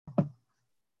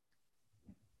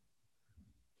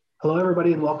Hello,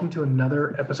 everybody, and welcome to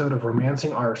another episode of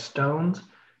Romancing Our Stones,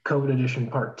 COVID edition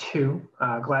part two.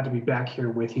 Glad to be back here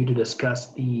with you to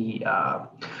discuss the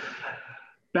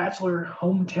Bachelor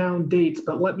hometown dates.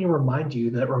 But let me remind you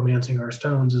that Romancing Our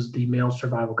Stones is the male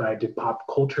survival guide to pop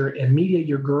culture and media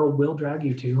your girl will drag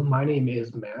you to. My name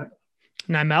is Matt.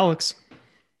 And I'm Alex.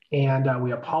 And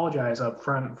we apologize up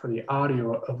front for the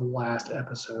audio of the last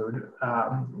episode.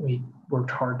 We worked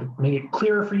hard to make it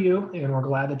clearer for you, and we're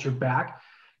glad that you're back,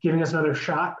 giving us another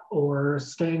shot or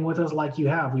staying with us like you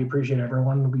have. We appreciate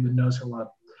everyone. We've noticed a lot of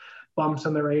bumps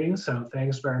in the ratings, so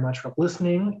thanks very much for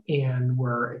listening, and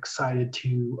we're excited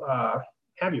to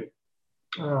have you.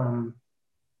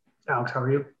 Alex, how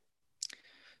are you?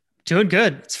 Doing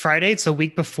good. It's Friday. It's a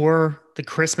week before the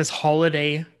Christmas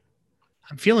holiday.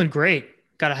 I'm feeling great.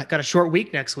 Got a short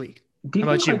week next week. How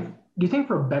about you? Do you think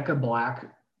Rebecca Black,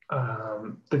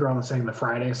 the girl that sang the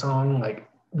Friday song, like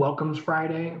welcomes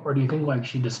Friday, or do you think like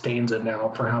she disdains it now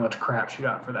for how much crap she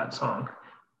got for that song?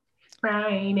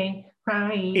 Friday.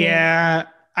 Yeah,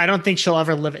 I don't think she'll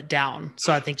ever live it down.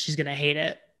 So I think she's gonna hate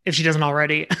it if she doesn't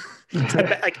already.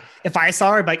 Like if I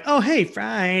saw her, I'd be like, oh hey,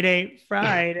 Friday.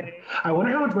 I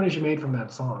wonder how much money she made from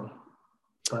that song.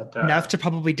 But enough to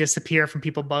probably disappear from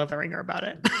people bothering her about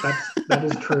it. that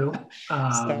is true.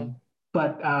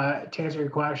 But to answer your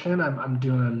question, I'm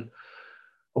doing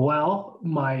well.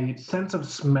 My sense of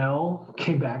smell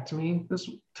came back to me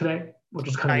today, which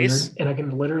is kind of nice. weird, and I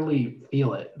can literally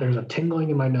feel it. There's a tingling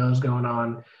in my nose going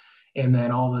on, and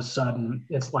then all of a sudden,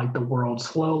 it's like the world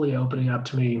slowly opening up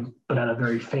to me, but at a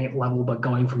very faint level. But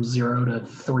going from 0 to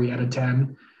 3 out of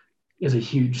 10 is a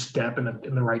huge step in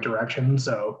the right direction.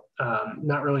 So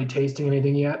not really tasting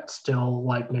anything yet, still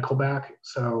like Nickelback.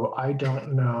 So I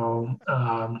don't know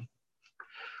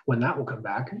when that will come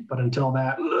back. But until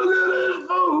that, look at this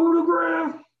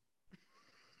photograph.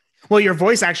 Well, your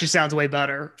voice actually sounds way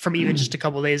better from even just a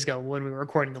couple of days ago when we were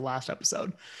recording the last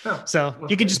episode. Oh, so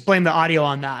you can just blame the audio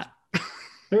on that.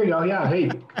 There you go. Yeah. Hey,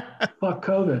 fuck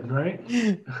COVID, right?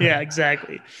 Yeah,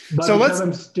 exactly. But so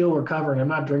I'm still recovering. I'm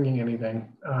not drinking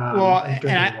anything. I'm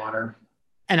drinking water.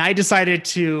 And I decided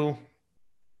to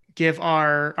give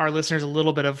our listeners a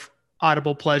little bit of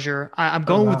audible pleasure. I'm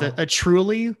going with a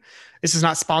Truly. This is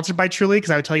not sponsored by Truly because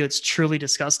I would tell you it's truly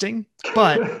disgusting.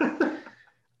 But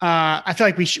I feel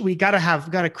like we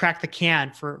gotta crack the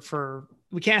can for.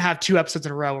 We can't have 2 episodes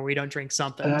in a row where we don't drink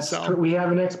something. That's true. We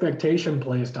have an expectation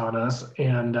placed on us,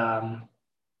 and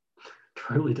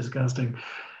truly disgusting.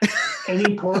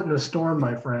 Any port in a storm,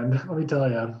 my friend. Let me tell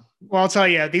you. Well, I'll tell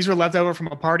you, these were left over from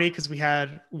a party because we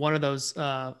had one of those.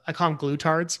 I call them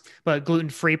glutards, but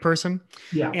gluten-free person.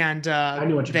 Yeah. And I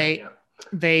knew what you meant.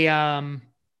 Yeah.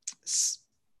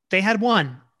 They had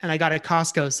one, and I got a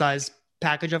Costco-sized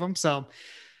package of them. So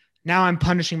now I'm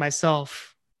punishing myself.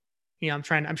 You know, I'm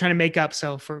trying to make up.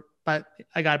 But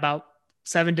I got about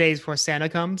 7 days before Santa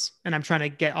comes, and I'm trying to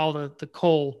get all the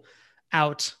coal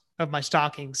out of my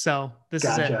stocking. So this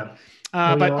is it.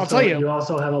 But I'll tell you, you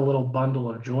also have a little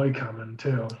bundle of joy coming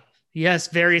too. Yes,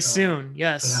 very soon.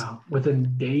 Yes, yeah,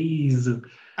 within days.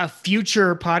 A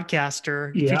future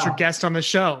podcaster, future guest on the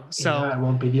show. So I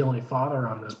won't be the only father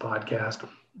on this podcast.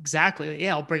 Exactly.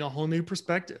 Yeah, I'll bring a whole new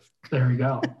perspective. There you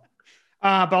go.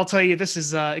 But I'll tell you, this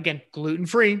is, again,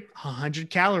 gluten-free,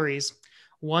 100 calories,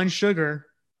 1 sugar,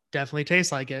 definitely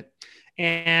tastes like it.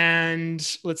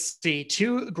 And let's see,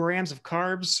 2 grams of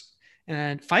carbs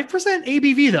and 5%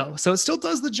 ABV though. So it still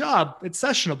does the job. It's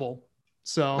sessionable.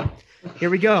 So here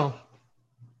we go.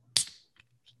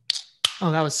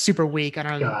 Oh, that was super weak. I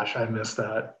don't know. Gosh, I missed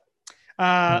that.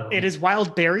 It is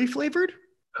wild berry flavored.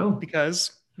 Oh,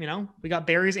 because, you know, we got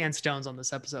berries and stones on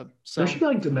this episode. So there should be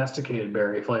like domesticated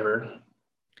berry flavored.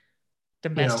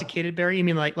 Domesticated berry? You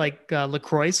mean like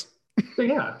LaCroix?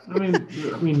 Yeah, I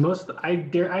mean,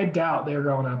 I doubt they're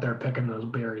going out there picking those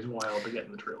berries wild to get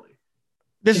in the Truly.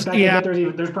 There's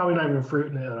probably not even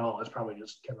fruit in it at all. It's probably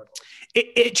just chemical.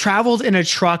 It traveled in a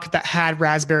truck that had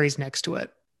raspberries next to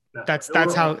it. No, that's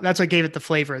what gave it the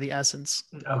flavor, the essence.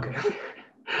 Okay,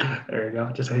 there you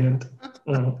go. Just a hint.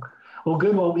 Well,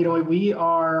 good. Well, you know, we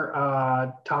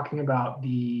are talking about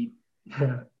the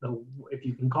if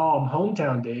you can call them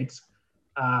hometown dates.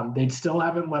 They still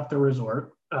haven't left the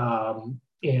resort.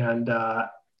 And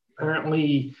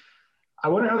apparently, I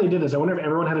wonder how they did this. I wonder if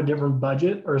everyone had a different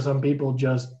budget or some people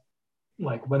just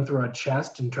like went through a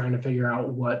chest and trying to figure out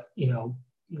what, you know,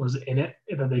 was in it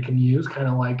that they can use. Kind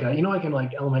of like, you know, like in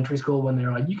like elementary school when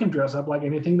they're like, you can dress up like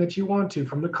anything that you want to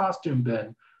from the costume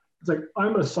bin. It's like,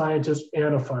 I'm a scientist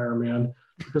and a fireman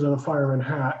because of the fireman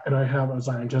hat and I have a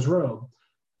scientist robe.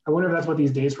 I wonder if that's what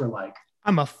these dates were like.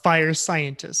 I'm a fire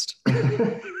scientist.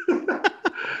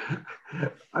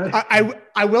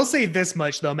 I will say this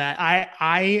much though, Matt.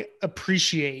 I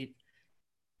appreciate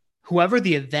whoever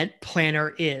the event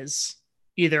planner is,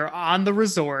 either on the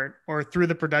resort or through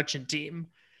the production team,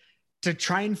 to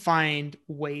try and find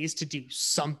ways to do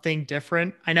something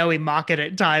different. I know we mock it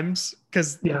at times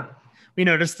because Yeah. we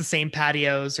notice the same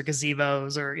patios or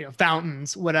gazebos or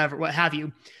fountains, whatever, what have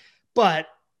you. But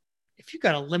if you've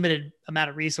got a limited amount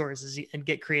of resources and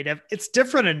get creative, it's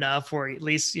different enough where at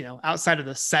least outside of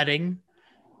the setting,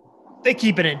 they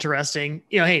keep it interesting.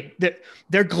 Hey,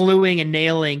 they're gluing and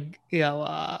nailing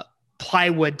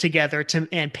plywood together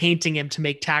and painting him to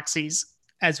make taxis,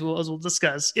 as we'll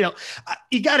discuss.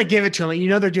 You got to give it to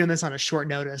them. They're doing this on a short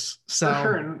notice. So for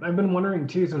sure. And I've been wondering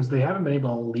too, since they haven't been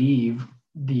able to leave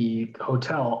the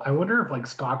hotel, I wonder if like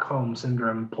Stockholm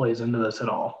syndrome plays into this at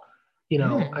all.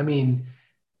 I mean,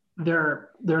 they're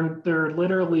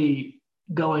literally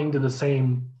going to the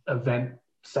same event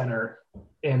center,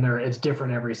 and it's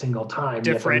different every single time.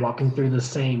 Yet they're walking through the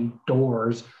same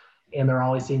doors, and they're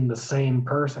always seeing the same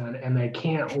person, and they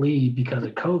can't leave because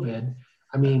of COVID.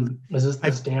 I mean, is this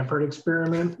the Stanford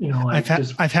experiment?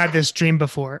 I've had this dream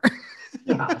before.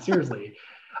 Yeah, seriously.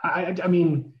 I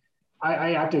mean, I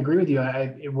have to agree with you.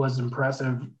 It was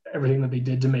impressive, everything that they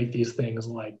did to make these things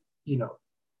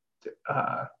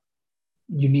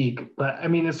unique. But I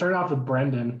mean, it started off with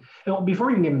Brendan. And before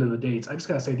we can get into the dates, I just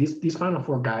gotta say these final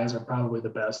four guys are probably the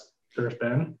best there's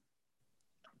been.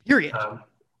 Period.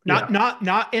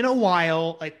 Not in a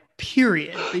while. Like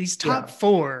period. These top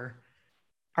four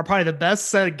are probably the best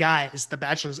set of guys The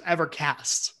Bachelor's ever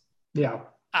cast. Yeah.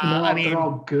 They're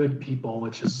all good people,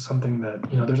 which is something that,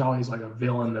 there's always like a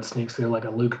villain that sneaks through, like a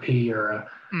Luke P or a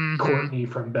Courtney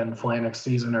from Ben Flajnik's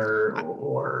season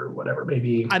or whatever,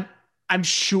 maybe. I'm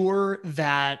sure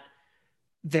that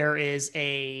there is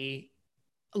a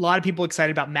lot of people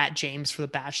excited about Matt James for The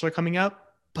Bachelor coming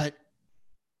up, but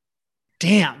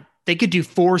damn, they could do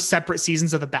 4 separate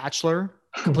seasons of The Bachelor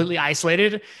completely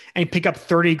isolated and pick up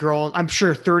 30 girls. I'm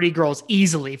sure 30 girls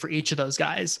easily for each of those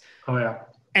guys. Oh yeah.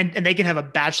 And they can have a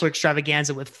Bachelor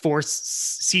extravaganza with 4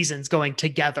 seasons going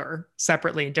together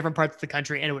separately in different parts of the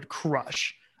country, and it would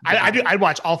crush. Yeah. I'd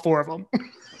watch all 4 of them.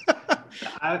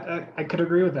 I could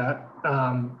agree with that,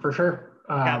 for sure.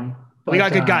 We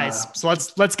got good guys, so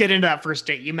let's get into that first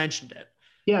date. You mentioned it.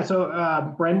 Yeah,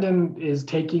 so Brendan is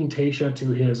taking Tayshia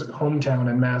to his hometown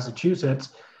in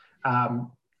Massachusetts.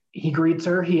 He greets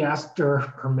her. He asked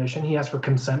her permission. He asked for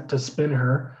consent to spin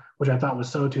her, which I thought was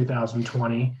so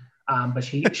 2020. But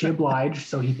she obliged,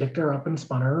 so he picked her up and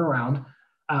spun her around.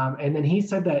 And then he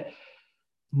said that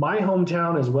my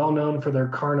hometown is well known for their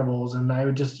carnivals, and I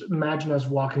would just imagine us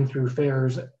walking through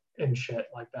fairs and shit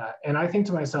like that. And I think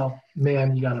to myself,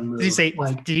 man, you got to move.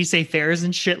 Did he say fairs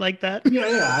and shit like that?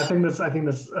 Yeah. I think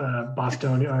that's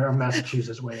Boston or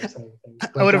Massachusetts way of saying things.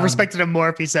 But, I would have respected him more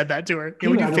if he said that to her.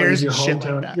 We do fairs and shit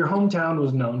like that. Your hometown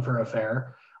was known for a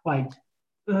fair. All right.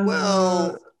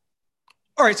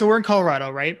 So we're in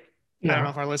Colorado, right? Yeah. I don't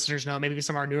know if our listeners know. Maybe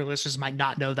some of our newer listeners might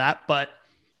not know that, but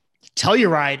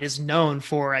Telluride is known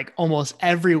for like almost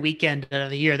every weekend of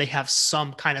the year they have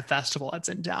some kind of festival that's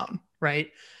in town,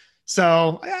 right?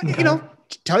 So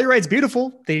Telluride's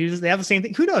beautiful. They have the same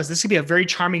thing. Who knows? This could be a very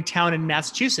charming town in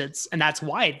Massachusetts, and that's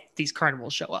why these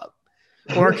carnivals show up.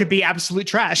 Or it could be absolute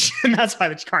trash, and that's why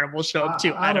the carnivals show up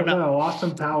too. I don't know.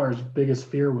 Austin Powers' biggest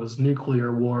fear was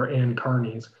nuclear war and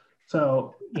carnies.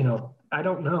 So I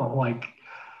don't know.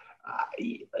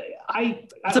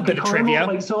 That's a bit of trivia.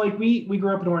 We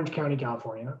grew up in Orange County,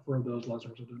 California, for those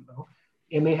listeners who didn't know.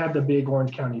 And they had the big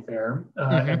Orange County Fair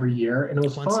every year. And it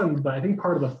was fun, but I think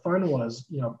part of the fun was,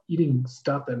 eating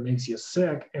stuff that makes you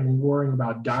sick and worrying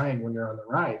about dying when you're on the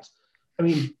rides. I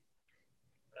mean,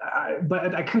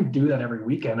 but I couldn't do that every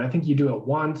weekend. I think you do it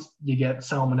once, you get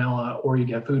salmonella, or you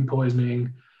get food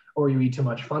poisoning, or you eat too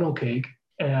much funnel cake,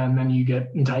 and then you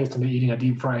get enticed into eating a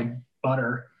deep fried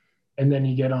butter. And then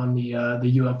you get on the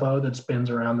UFO that spins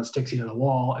around that sticks you to the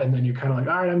wall. And then you're kind of like,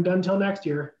 all right, I'm done till next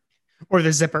year. Or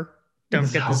the zipper. Don't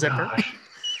forget the zipper. Gosh.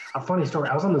 A funny story.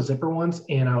 I was on the zipper once,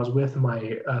 and I was with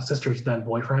my sister's then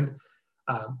boyfriend.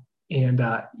 And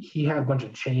he had a bunch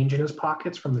of change in his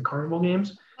pockets from the carnival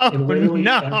games. And literally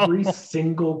every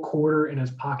single quarter in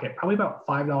his pocket, probably about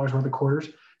 $5 worth of quarters,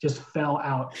 just fell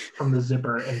out from the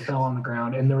zipper and fell on the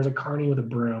ground. And there was a carny with a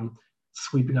broom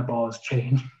sweeping up all his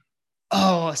change.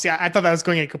 Oh, see, I thought that was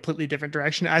going in a completely different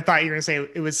direction. I thought you were going to say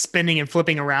it was spinning and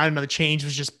flipping around, and the change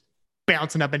was just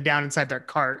bouncing up and down inside their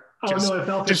cart. It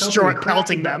fell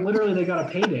pelting them. Literally, they got a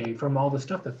payday from all the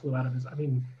stuff that flew out of his. I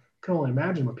mean, I can only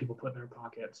imagine what people put in their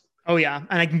pockets. Oh yeah,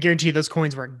 and I can guarantee you those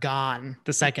coins were gone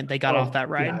the second they got off that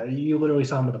ride. Yeah, you literally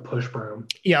saw them with a push broom.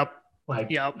 Yep. Like,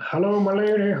 Yep. hello, my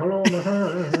lady. Hello, my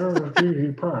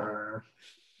pie.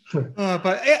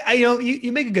 But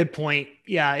you make a good point.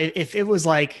 Yeah, if it was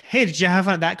like, hey, did you have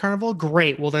fun at that carnival?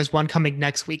 Great. Well, there's one coming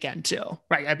next weekend too,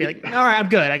 right? I'd be like, all right, I'm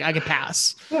good. I can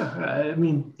pass. Yeah, I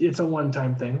mean, it's a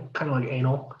one-time thing, kind of like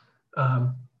anal.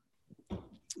 Um,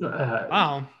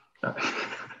 Wow, sorry.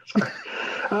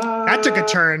 that took a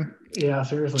turn. Yeah,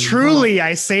 seriously. Truly,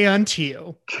 I say unto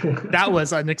you, that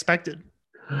was unexpected.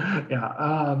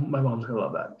 Yeah, my mom's gonna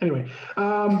love that. Anyway,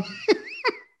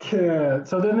 yeah,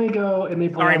 so then they go and they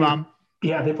play. Sorry, Mom.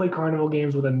 Yeah, they play carnival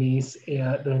games with a niece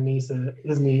and their niece,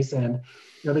 his niece, and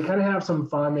they kind of have some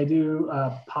fun. They do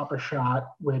pop a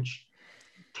shot, which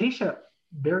Tasha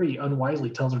very unwisely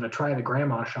tells her to try the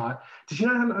grandma shot. Does she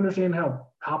not understand how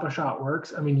pop a shot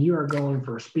works? I mean, you are going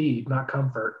for speed, not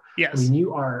comfort. Yes. I mean,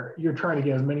 you're trying to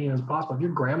get as many as possible. If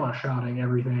you're grandma shotting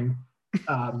everything,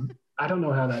 I don't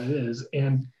know how that is.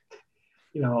 And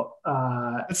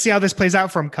let's see how this plays out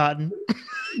from Cotton.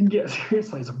 Yeah,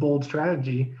 seriously, it's a bold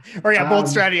strategy. Or yeah, bold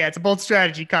strategy. Yeah, it's a bold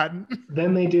strategy, Cotton.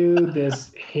 Then they do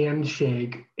this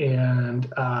handshake, and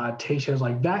Tasha's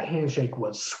like, that handshake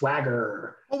was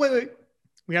swagger. Oh, wait.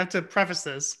 We have to preface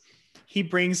this. He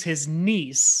brings his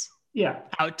niece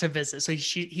out to visit. So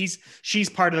she's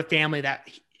part of the family that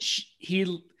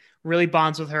he really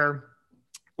bonds with her,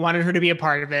 wanted her to be a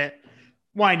part of it.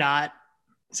 Why not?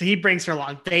 So he brings her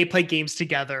along. They play games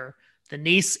together. The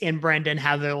niece and Brendan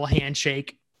have their little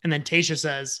handshake. And then Tasha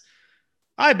says,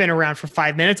 I've been around for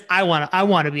 5 minutes. I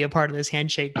want to be a part of this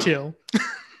handshake too.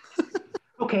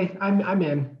 Okay, I'm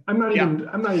in. I'm not even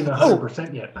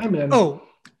 100% yet. I'm in. Oh,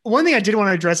 one thing I did want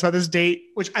to address about this date,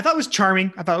 which I thought was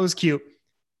charming. I thought it was cute.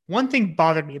 One thing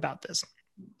bothered me about this.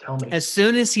 Tell me. As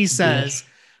soon as he says,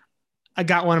 I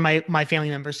got one of my family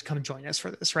members to come join us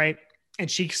for this, right? And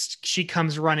she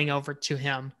comes running over to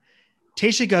him.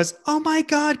 Tasha goes, oh my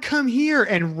God, come here,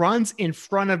 and runs in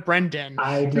front of Brendan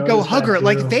to go hug her.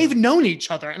 Like they've known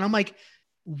each other. And I'm like,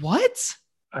 what?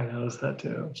 I noticed that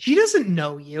too. She doesn't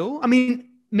know you. I mean,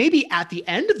 maybe at the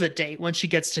end of the date when she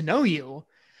gets to know you.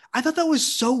 I thought that was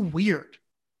so weird.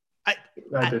 I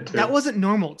did too. That wasn't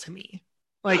normal to me.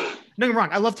 Like, don't get me wrong,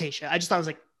 I love Tasha. I just thought it was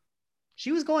like,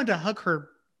 she was going to hug her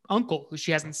uncle who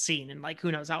she hasn't seen in like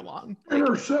who knows how long. Like,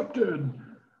 intercepted.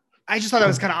 I just thought that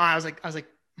was kind of odd. I was like,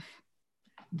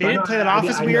 they didn't play that off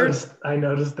as weird. I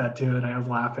noticed that too, and I was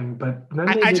laughing. But then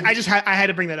I had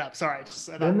to bring that up. Sorry,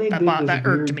 that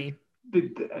irked me.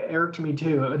 It irked me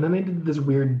too. And then they did this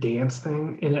weird dance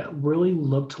thing, and it really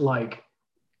looked like,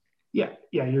 yeah,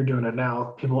 you're doing it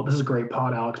now. People, this is a great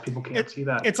pod, Alex. People can't see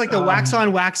that. It's like the wax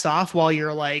on, wax off while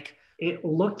you're like. It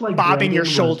looked like bobbing Brendan your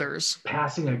shoulders,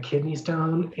 passing a kidney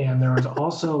stone, and there was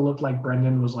also looked like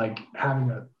Brendan was like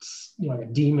having a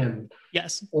demon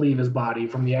leave his body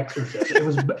from The Exorcist. It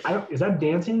was. Is that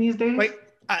dancing these days? Wait,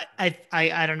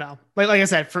 I don't know. But like I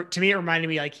said, to me it reminded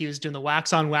me like he was doing the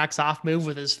wax on, wax off move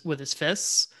with his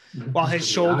fists, while his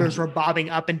shoulders were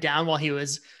bobbing up and down while he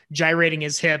was gyrating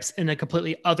his hips in a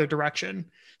completely other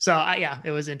direction. So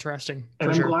it was interesting. And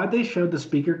I'm glad they showed the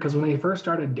speaker, because when they first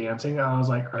started dancing, I was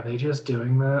like, are they just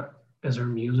doing that? Is there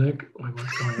music? Like,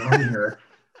 what's going on here?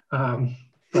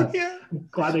 But yeah. I'm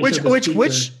glad they showed the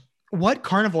speaker. What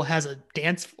carnival has a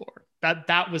dance floor?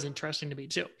 That was interesting to me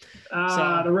too.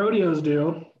 The rodeos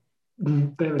do.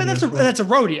 But that's a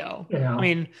rodeo. Yeah. I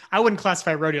mean, I wouldn't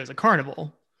classify a rodeo as a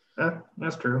carnival.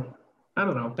 That's true. I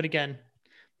don't know. But again,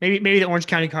 maybe the Orange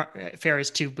County Fair is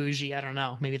too bougie. I don't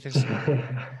know. Maybe there's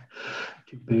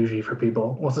too bougie for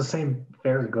people. Well, it's the same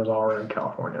fair that goes all around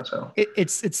California. So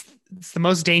it's the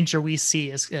most danger we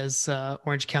see as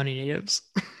Orange County natives.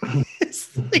 It's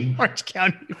the Orange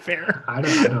County Fair. I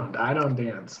don't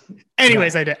dance.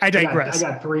 Anyways, I digress.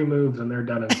 I got 3 moves and they're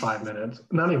done in 5 minutes.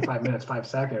 Not even 5 minutes, 5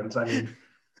 seconds. I mean,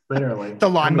 literally. The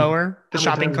lawnmower, the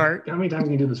shopping cart. How many times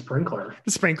can you do the sprinkler?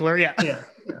 The sprinkler, yeah. Yeah.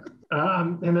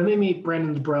 And then they meet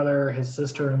Brendan's brother, his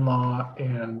sister-in-law,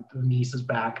 and the niece is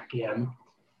back again.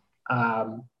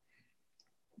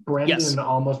 Brendan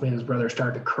almost made his brother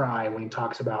start to cry when he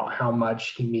talks about how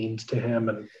much he means to him,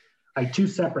 and like 2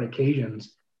 separate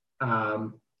occasions.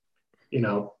 But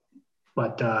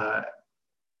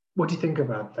what do you think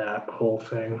about that whole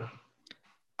thing?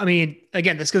 I mean,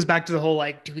 again, this goes back to the whole,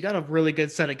 like, we got a really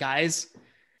good set of guys.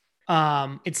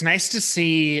 It's nice to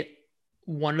see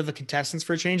one of the contestants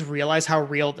for a change realize how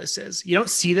real this is. You don't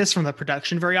see this from the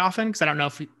production very often, because I don't know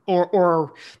if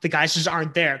or the guys just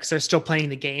aren't there because they're still playing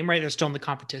the game, right? They're still in the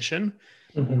competition.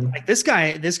 Mm-hmm. Like this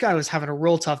guy was having a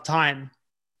real tough time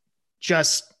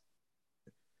just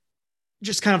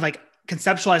kind of like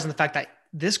conceptualizing the fact that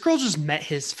this girl just met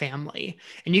his family,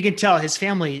 and you can tell his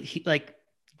family,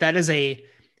 that is a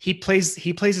he plays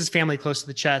his family close to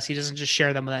the chest. He doesn't just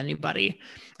share them with anybody.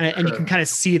 And you can Sure. kind of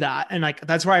see that. And like,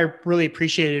 that's why I really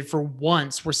appreciated for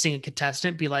once we're seeing a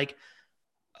contestant be like,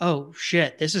 oh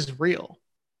shit, this is real.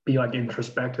 Be like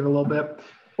introspective a little bit.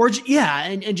 Or yeah.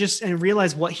 And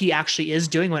realize what he actually is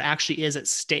doing, what actually is at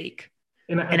stake,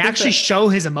 And I and think actually that, show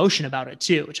his emotion about it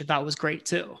too, which I thought was great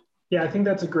too. yeah, I think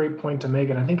that's a great point to make.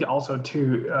 And I think also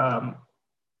too,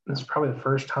 this is probably the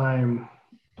first time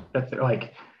that they're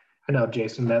like, I know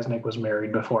Jason Mesnick was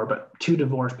married before, but two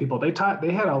divorced people, they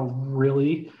had a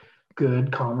really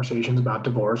good conversations about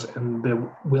divorce and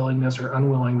the willingness or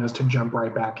unwillingness to jump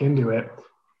right back into it.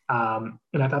 And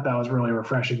I thought that was really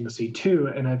refreshing to see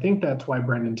too. And I think that's why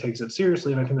Brendan takes it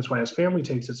seriously. And I think that's why his family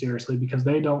takes it seriously, because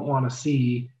they don't want to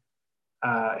see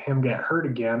him get hurt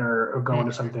again or go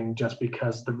into something just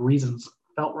because the reasons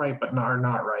felt right, but are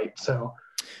not right. So,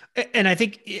 And I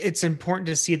think it's important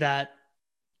to see that.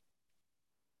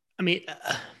 I mean,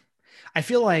 I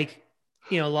feel like,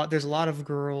 there's a lot of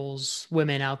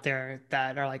women out there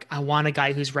that are like, I want a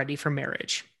guy who's ready for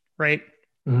marriage. Right.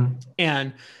 mm-hmm.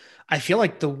 And I feel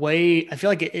like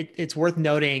it's worth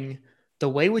noting the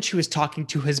way which he was talking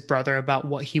to his brother about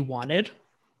what he wanted,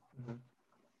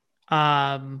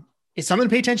 is something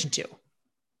to pay attention to.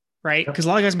 Right. Yep. Because a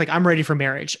lot of guys are like, I'm ready for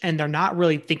marriage. And they're not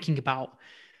really thinking about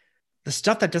the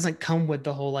stuff that doesn't come with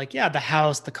the whole, like, yeah, the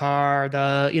house, the car,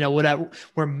 whatever,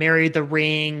 we're married, the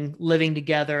ring, living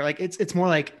together. Like it's more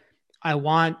like, I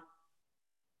want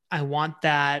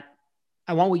that.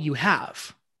 I want what you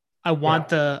have. I want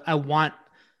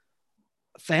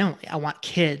family. I want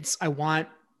kids. I want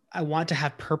to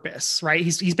have purpose, right?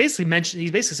 He's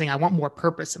basically saying, I want more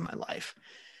purpose in my life.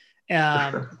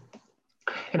 Sure.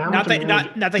 And not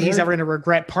that he's ever going to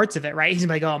regret parts of it, right? He's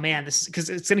like, oh man, this, because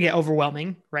it's going to get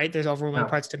overwhelming, right? There's overwhelming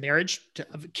parts to marriage,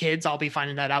 of kids. I'll be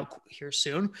finding that out here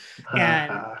soon.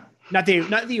 And not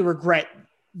that you regret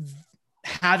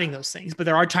having those things, but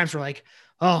there are times where like,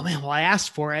 oh man, well I asked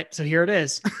for it, so here it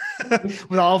is,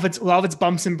 with all of its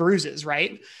bumps and bruises,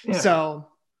 right? Yeah. So,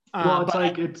 well,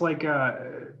 it's like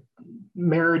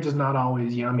marriage is not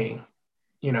always yummy,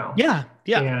 Yeah.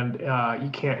 And you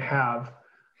can't have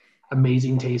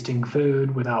amazing tasting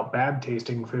food without bad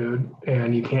tasting food,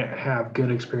 and you can't have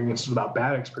good experiences without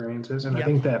bad experiences. And I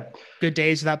think that good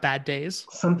days without bad days.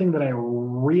 Something that I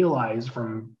realized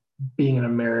from being in a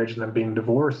marriage and then being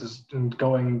divorced is, and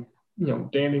going,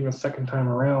 dating a second time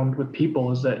around with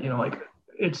people, is that, like,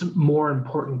 it's more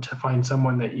important to find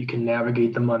someone that you can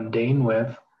navigate the mundane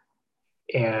with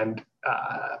and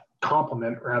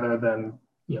complement rather than,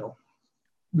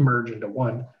 merge into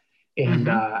one. And,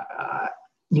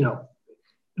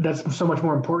 that's so much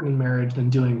more important in marriage than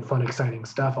doing fun, exciting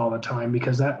stuff all the time,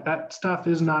 because that stuff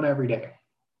is not every day.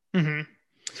 Mm-hmm.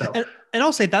 So, and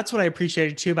I'll say that's what I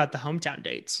appreciated too about the hometown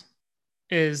dates,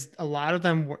 is a lot of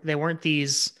them, they weren't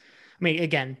these. I mean,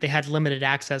 again, they had limited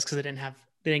access because they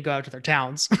didn't go out to their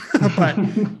towns, but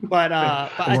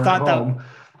I thought that,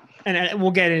 and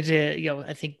we'll get into,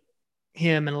 I think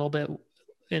him in a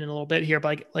little bit here,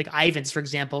 but like Ivan's, for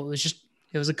example, it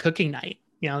was a cooking night.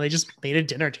 They just made a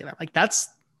dinner together. Like, that's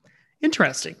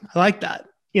interesting. I like that.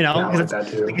 Because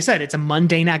like you said, it's a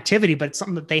mundane activity, but it's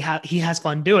something that he has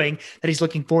fun doing, that he's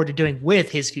looking forward to doing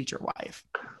with his future wife.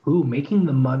 Ooh, making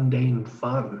the mundane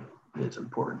fun is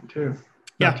important too.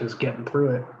 Not just getting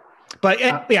through it. But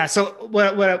so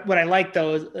what I like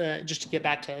though is, just to get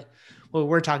back to what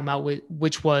we're talking about,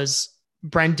 which was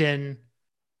Brendan,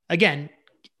 again,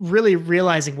 really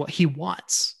realizing what he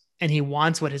wants, and he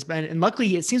wants what his been. And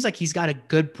luckily, it seems like he's got a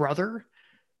good brother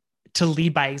to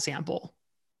lead by example.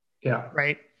 Yeah.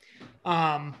 Right.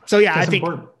 So yeah, that's, I think,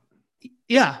 important.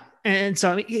 Yeah. And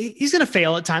so he's going to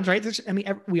fail at times, right?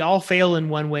 We all fail in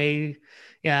one way,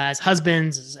 as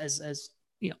husbands, as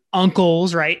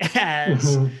uncles, right?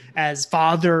 As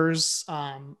fathers,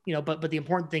 but the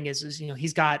important thing is,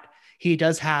 he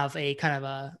does have a kind of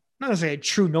a, not necessarily a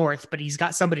true north, but he's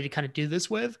got somebody to kind of do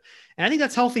this with. And I think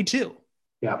that's healthy too.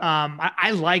 Yeah.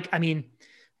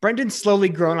 Brendan's slowly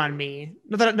grown on me.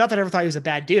 Not that I ever thought he was a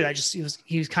bad dude. He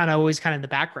was kind of always kind of in the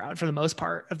background for the most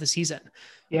part of the season.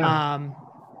 Yeah.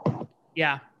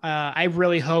 I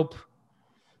really hope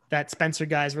that Spencer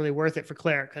guy is really worth it for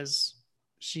Claire, because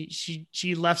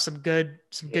she left some good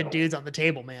dudes on the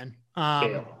table, man.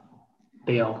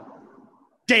 Dale.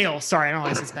 Sorry, I don't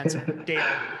want to say Spencer. Dale.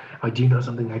 Do you know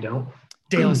something I don't?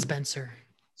 Dale Spencer.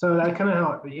 So that kind of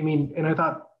how, and I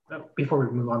thought, before we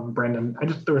move on from Brendan,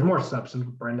 there was more substance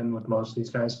with Brendan with most of these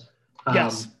guys.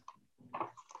 Yes.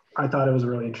 I thought it was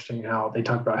really interesting how they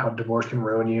talked about how divorce can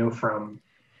ruin you from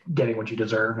getting what you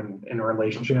deserve in a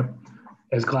relationship.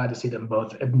 is glad to see them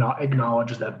both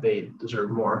acknowledge that they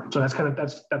deserve more. So that's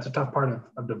a tough part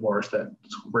of divorce that's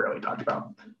rarely talked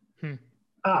about.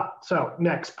 So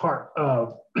next part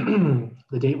of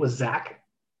the date was Zach,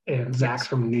 and Zach's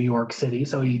from New York City.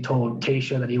 So he told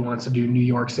Tayshia that he wants to do New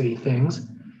York City things.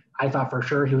 I thought for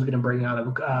sure he was going to bring out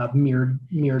a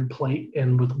mirrored plate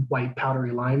and with white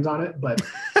powdery lines on it, but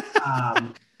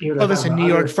this is a New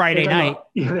York Friday night.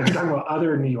 They're talking about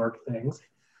other New York things,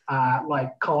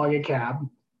 like calling a cab.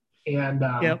 And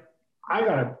I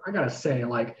gotta say,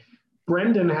 like,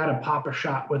 Brendan had a Papa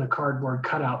Shot with a cardboard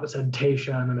cutout that said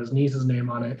Tayshia and then his niece's name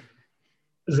on it.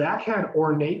 Zach had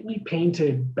ornately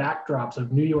painted backdrops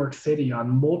of New York City on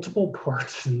multiple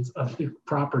portions of the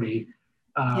property.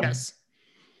 Yes.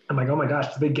 I'm like, oh my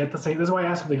gosh, did they get the same? This is why I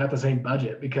asked if they got the same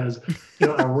budget, because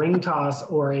a ring toss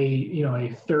or a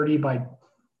 30 by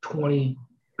 20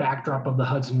 backdrop of the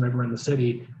Hudson River in the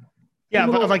city. Yeah,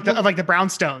 but of like the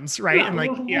brownstones, right? Yeah, and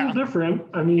like, a little different.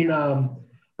 I mean,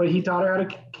 but he taught her how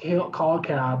to call a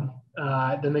cab.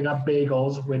 Then they got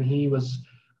bagels when he was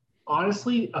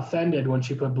honestly offended when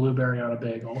she put blueberry on a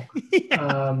bagel.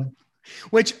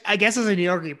 Which I guess as a New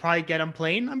Yorker, you probably get them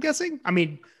plain, I'm guessing. I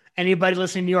mean, anybody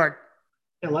listening to New York,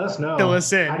 let us know. Fill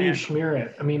us in, how do you smear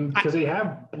it? I mean, because they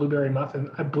have blueberry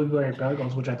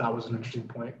bagels, which I thought was an interesting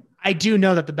point. I do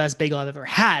know that the best bagel I've ever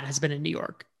had has been in New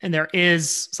York, and there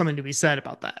is something to be said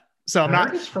about that. So I'm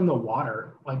not. It's from the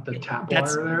water, like the tap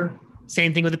water there.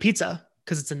 Same thing with the pizza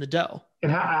because it's in the dough.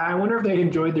 And I wonder if they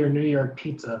enjoyed their New York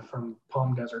pizza from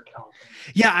Palm Desert, California.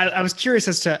 Yeah, I was curious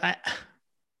as to.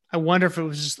 I wonder if it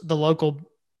was just the local,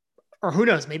 or who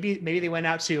knows? Maybe they went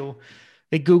out to,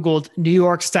 they Googled New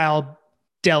York style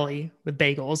deli with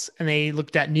bagels, and they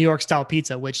looked at New York style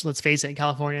pizza, which, let's face it, in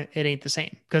California, it ain't the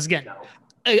same. Because again,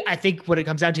 I think what it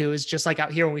comes down to is just like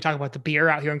out here when we talk about the beer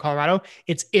out here in Colorado,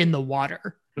 it's in the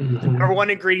water. Mm-hmm. The number one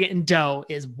ingredient in dough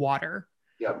is water.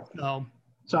 Yep.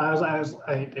 So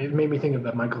it made me think of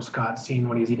the Michael Scott scene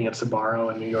when he's eating at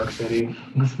Sbarro in New York City.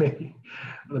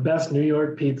 The best New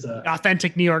York pizza.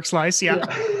 Authentic New York slice, yeah.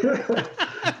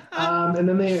 And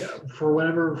then they, for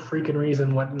whatever freaking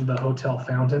reason, went in the hotel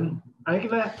fountain. I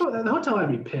think the hotel would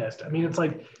be pissed. I mean, it's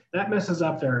like that messes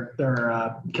up their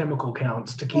chemical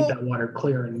counts to keep that water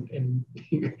clear and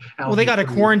well, they got to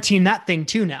quarantine that thing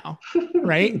too now,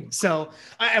 right? So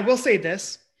I will say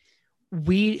this: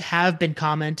 we have been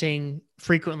commenting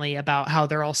frequently about how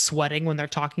they're all sweating when they're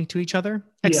talking to each other,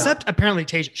 except apparently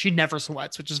Tayshia. She never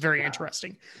sweats, which is very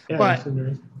interesting. Yeah, but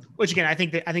which again, I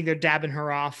think they're dabbing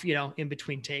her off, in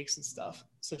between takes and stuff,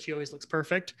 so she always looks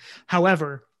perfect.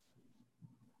 However,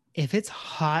 if it's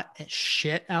hot as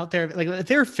shit out there, like if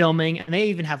they're filming and they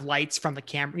even have lights from the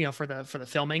camera, for the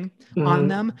filming on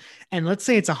them, and let's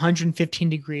say it's 115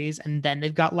 degrees and then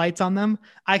they've got lights on them,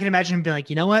 I can imagine him being like,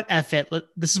 you know what, F it.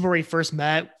 This is where we first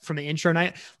met from the intro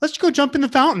night. Let's go jump in the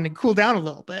fountain and cool down a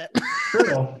little bit.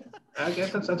 True. I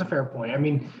guess that's a fair point. I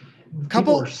mean,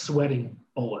 people are sweating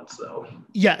bullets though.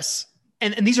 Yes.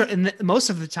 And these are, and most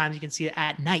of the times you can see it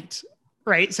at night,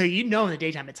 right? So in the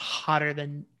daytime, it's hotter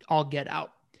than all get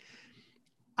out.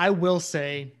 I will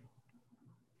say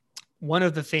one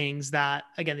of the things that,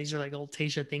 again, these are like old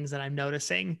Tayshia things that I'm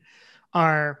noticing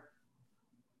are,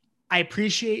 I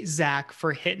appreciate Zach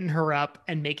for hitting her up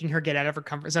and making her get out of her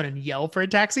comfort zone and yell for a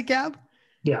taxi cab.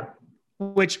 Yeah.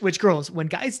 Which girls, when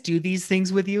guys do these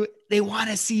things with you, they want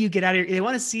to see you get out of here. They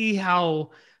want to see how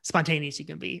spontaneous you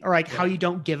can be, or like how you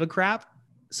don't give a crap.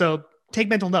 So take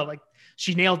mental note. Like,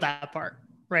 she nailed that part,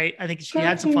 right? I think she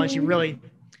had some fun.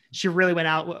 She really went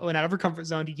out of her comfort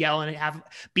zone to yell and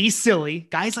be silly.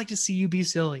 Guys like to see you be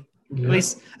silly. Yeah. At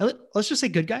least, let's just say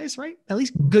good guys, right? At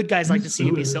least good guys like to see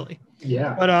you be silly.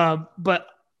 Yeah. But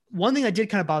one thing that did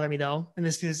kind of bother me though, and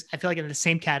this is, I feel like in the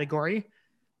same category,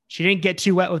 she didn't get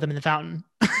too wet with them in the fountain.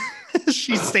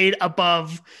 She stayed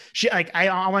above.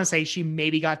 I want to say she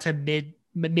maybe got to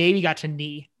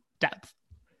knee depth.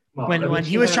 Well, when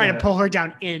he was trying to pull her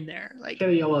down in there, like, she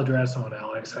had a yellow dress on,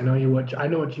 Alex. I know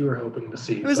what you were hoping to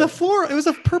see. It was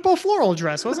a purple floral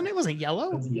dress, wasn't it? It wasn't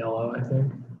yellow. It was yellow, I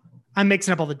think. I'm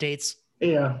mixing up all the dates.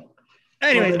 Yeah.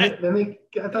 Anyway, it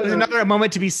was another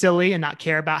moment to be silly and not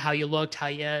care about how you looked, how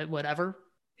you whatever.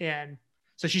 And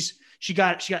so she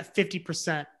got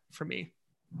 50% for me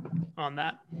on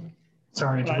that.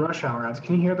 Sorry, it's rush hour.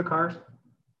 Can you hear the cars?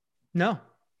 No.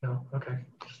 No. Okay.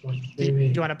 Do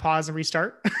you want to pause and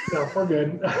restart? No, we're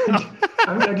good.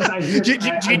 Do you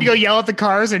need to go yell at the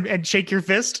cars and shake your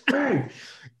fist? Hey,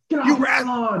 you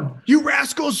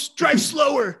rascals, drive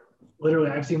slower.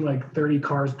 Literally, I've seen like 30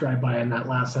 cars drive by in that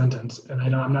last sentence, and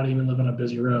I'm not even living a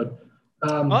busy road.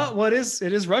 Well, it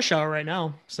is rush hour right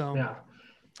now. So yeah.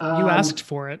 You asked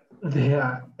for it.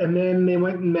 Yeah. And then they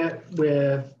went and met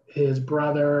with his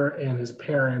brother and his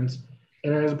parents.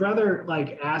 And his brother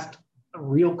like asked a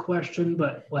real question,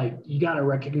 but like you got to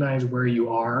recognize where you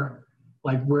are.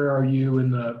 Like, where are you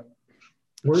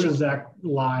where does Zach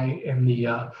lie in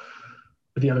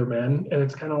with the other men? And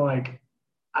it's kind of like,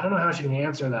 I don't know how she can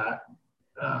answer that.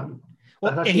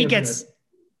 Well, and he gets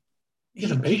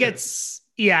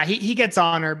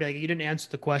on her, be like, you didn't answer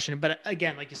the question. But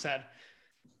again, like you said,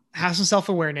 have some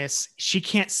self-awareness. She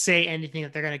can't say anything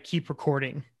that they're going to keep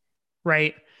recording.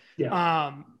 Right.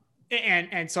 Yeah.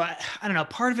 And so I don't know,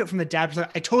 part of it from the dad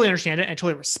perspective, I totally understand it and I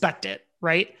totally respect it.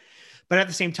 Right. But at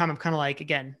the same time, I'm kind of like,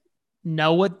 again,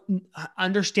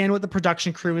 understand what the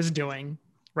production crew is doing.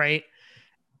 Right.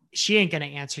 She ain't going to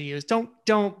answer you. Don't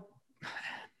want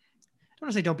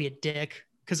to say don't be a dick.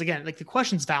 Cause again, like the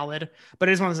question's valid, but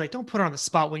I just want to like, don't put her on the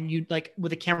spot when you like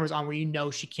with the cameras on where you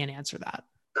know she can't answer that.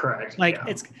 Correct. Like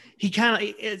it's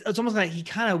almost like he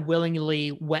kind of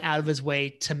willingly went out of his way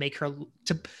to make her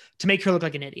look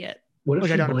like an idiot. What if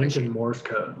she blinked in Morse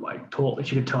code? Like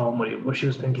she could tell him what she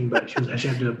was thinking, but she had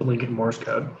to do a blink in Morse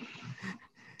code.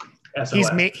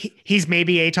 SOS. He's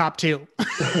maybe a top 2.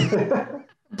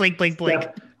 Blink, blink, blink.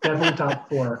 Definitely top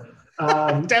 4.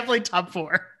 Definitely top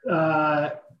 4.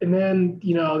 And then,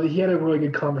 he had a really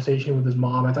good conversation with his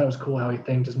mom. I thought it was cool how he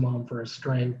thanked his mom for his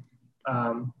strength,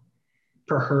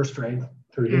 for her strength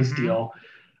through his deal.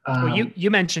 Well, you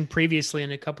mentioned previously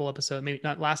in a couple episodes, maybe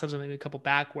not last episode, maybe a couple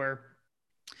back, where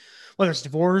whether it's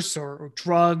divorce or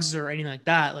drugs or anything like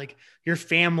that, like your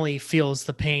family feels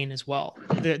the pain as well.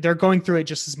 They're going through it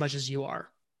just as much as you are.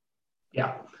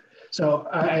 Yeah. So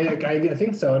I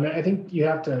think so. And I think you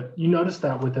notice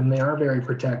that with them, they are very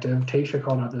protective. Tayshia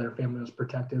called out that their family was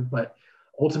protective, but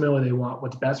ultimately they want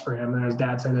what's best for him. And as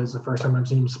Dad said, it's the first time I've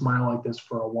seen him smile like this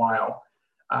for a while.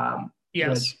 Yes.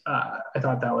 Which, I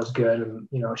thought that was good. And,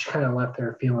 she kind of left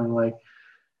there feeling like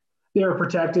they were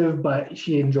protective, but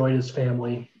she enjoyed his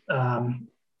family. That's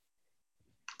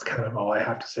kind of all I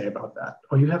have to say about that.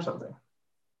 Oh, you have something?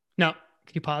 No.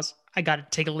 Can you pause? I got to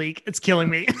take a leak. It's killing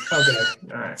me. Okay.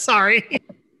 All right. Sorry.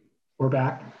 We're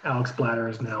back. Alex bladder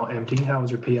is now empty. How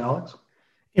was your pee, Alex?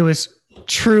 It was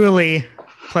truly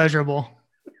pleasurable.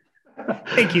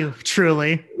 Thank you.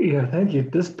 Truly. Yeah, thank you.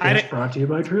 This is brought to you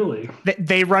by Truly.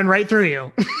 They run right through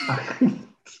you.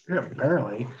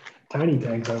 Apparently. Tiny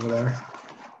tanks over there.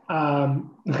 All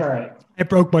right. I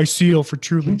broke my seal for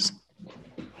Truly's.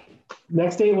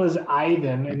 Next day was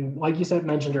Ivan, and like you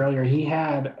mentioned earlier, he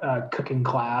had a cooking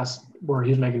class where he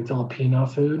was making Filipino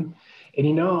food.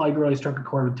 And like really struck a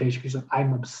chord with Tayshia. She said,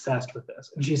 I'm obsessed with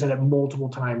this. And she said it multiple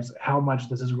times how much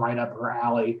this is right up her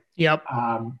alley. Yep.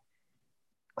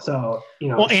 So,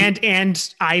 Well,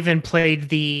 and Ivan played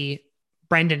the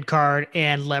Brendan card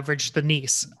and leveraged the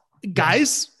niece.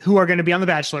 Guys who are going to be on The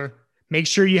Bachelor, make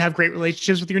sure you have great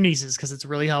relationships with your nieces because it's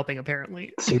really helping,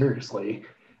 apparently. Seriously.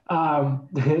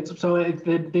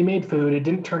 They made food. It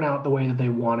didn't turn out the way that they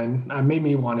wanted. It made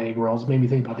me want egg rolls. It made me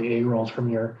think about the egg rolls from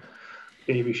your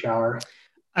baby shower.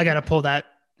 I got to pull that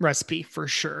recipe for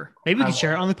sure. Maybe we can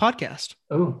share it on the podcast.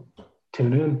 Oh,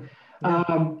 tune in.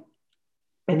 Yeah.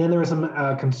 And then there were some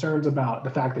concerns about the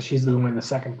fact that she's only the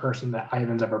second person that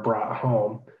Ivan's ever brought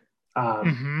home,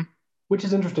 which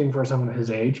is interesting for someone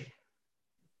his age.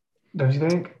 Don't you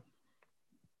think?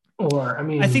 Or,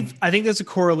 I think there's a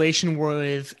correlation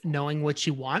with knowing what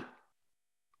you want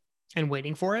and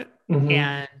waiting for it,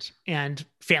 and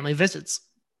family visits.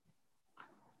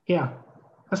 Yeah,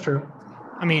 that's true.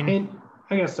 I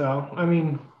guess so.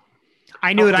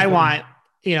 I knew what I want.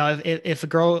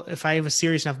 If I was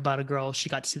serious enough about a girl, she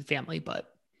got to see the family.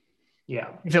 But yeah,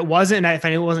 if it wasn't, if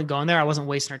I knew it wasn't going there, I wasn't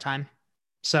wasting her time.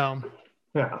 So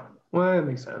yeah, well, that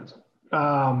makes sense.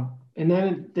 And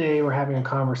then they were having a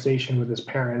conversation with his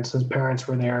parents. His parents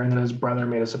were there, and then his brother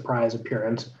made a surprise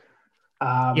appearance.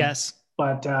 Yes.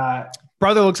 But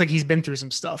brother looks like he's been through some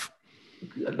stuff.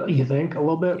 You think? A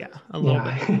little bit? Yeah, a little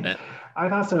bit. I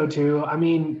thought so, too.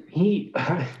 He,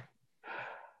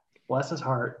 bless his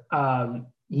heart,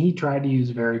 he tried to use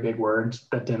very big words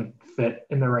that didn't fit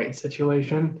in the right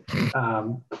situation.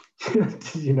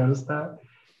 Did you notice that?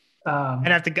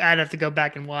 I'd have to go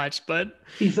back and watch, but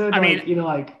he said,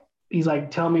 he's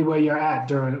like, tell me where you're at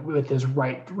with this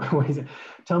right.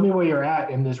 Tell me where you're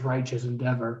at in this righteous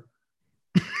endeavor.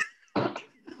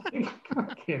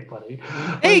 Okay, buddy.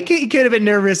 Hey, he could have been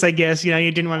nervous, I guess. You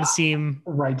didn't want to seem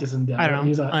righteous endeavor. I don't know,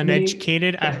 he's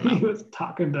uneducated. I don't know. He was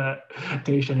talking to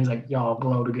Tayshia, and he's like, y'all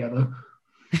glow together.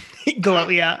 Glow,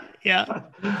 yeah, yeah.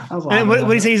 I was And laughing what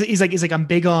at he that. says, he's like, I'm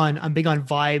big on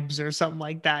vibes or something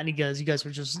like that. And he goes, you guys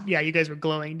were just, yeah, you guys were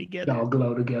glowing Y'all together.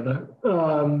 glow together.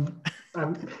 I'm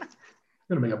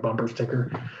gonna make a bumper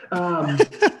sticker. Um,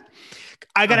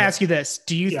 I got to okay, ask you this.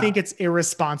 Do you yeah. think it's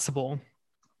irresponsible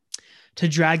to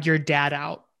drag your dad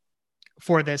out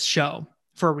for this show,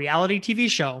 for a reality TV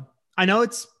show? I know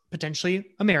it's potentially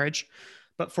a marriage,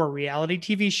 but for a reality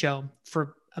TV show,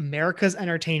 for America's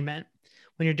entertainment,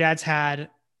 when your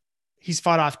he's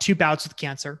fought off 2 bouts with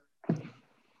cancer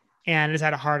and has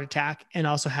had a heart attack and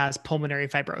also has pulmonary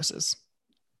fibrosis.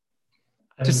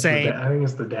 To say, I think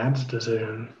it's the dad's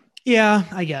decision. yeah,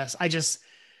 I guess. I guess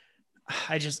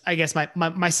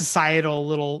my societal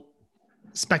little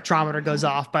spectrometer goes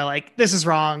off by like, this is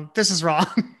wrong, this is wrong,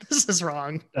 this is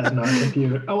wrong. Does not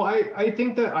compute. Oh, I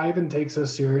think that Ivan takes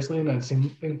us seriously, and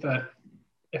think that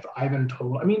if Ivan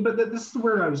told, I mean, but this is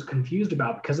where I was confused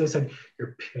about because they said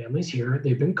your family's here,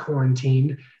 they've been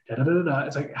quarantined, da da da da.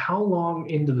 It's like how long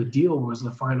into the deal was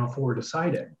the final four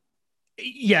decided?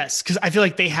 Yes, because I feel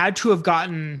like they had to have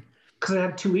gotten. Because they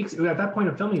had 2 weeks at that point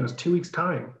of filming. It was 2 weeks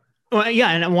time. Well, yeah,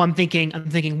 and well, I'm thinking,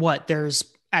 what there's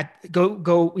at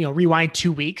go, rewind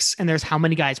 2 weeks, and there's how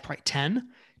many guys? Probably 10.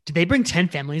 Did they bring 10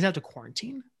 families out to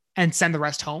quarantine and send the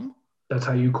rest home? That's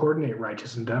how you coordinate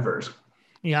righteous endeavors.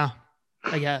 Yeah,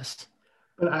 I guess.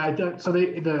 But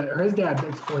his dad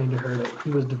explained to her that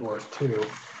he was divorced too,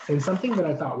 and something that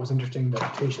I thought was interesting that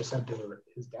Tasha said to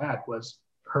his dad was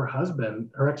her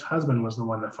ex-husband was the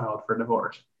one that filed for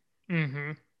divorce.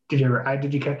 Mm-hmm.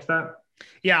 Did you catch that?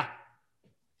 Yeah.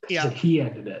 Yeah. So he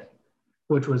ended it,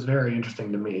 which was very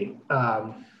interesting to me.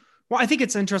 Well, I think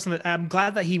it's interesting that I'm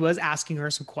glad that he was asking her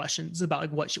some questions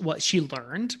about like what she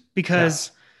learned,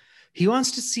 because he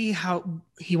wants to see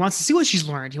what she's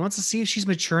learned. He wants to see if she's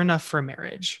mature enough for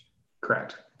marriage.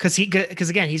 Correct. Because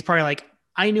again, he's probably like,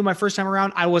 I knew my first time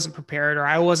around, I wasn't prepared or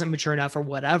I wasn't mature enough or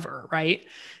whatever. Right.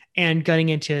 And getting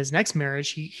into his next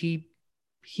marriage, he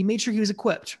made sure he was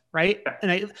equipped. Right.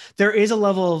 And there is a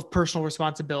level of personal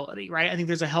responsibility, right? I think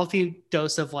there's a healthy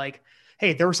dose of like,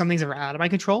 hey, there were some things that were out of my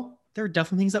control. There are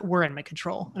definitely things that were in my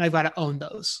control, and I've got to own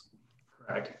those.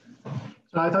 Correct.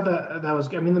 So I thought that was,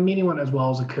 I mean, the meeting went as well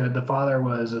as it could. Mother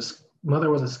was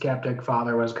a skeptic.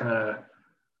 Father was kind of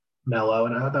mellow,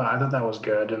 and I thought that was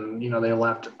good. And they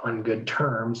left on good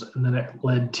terms, and then it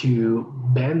led to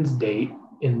Ben's date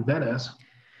in Venice.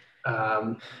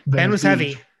 Ben was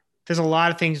heavy. There's a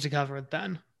lot of things to cover with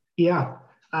Ben. Yeah,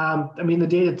 I mean, the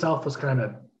date itself was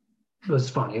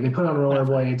funny. They put on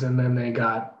rollerblades, and then they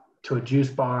got to a juice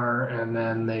bar, and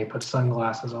then they put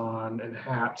sunglasses on and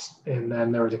hats, and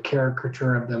then there was a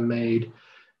caricature of them made.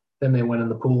 Then they went in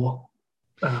the pool.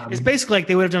 It's basically like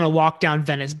they would have done a walk down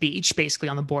Venice Beach, basically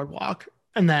on the boardwalk,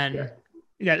 and then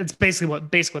it's basically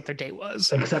what their date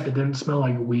was. Except it didn't smell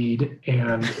like weed,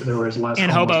 and there was less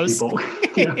and homeless hobos.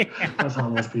 People. Less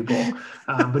homeless people.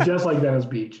 But just like Venice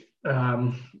Beach.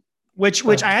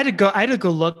 Which I had to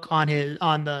go look on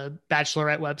the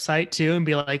Bachelorette website too and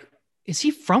be like, is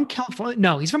he from California?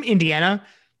 No, he's from Indiana.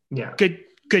 Yeah.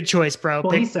 Good choice, bro.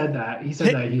 Well, he said that. He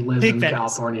said that he lives in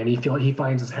California and he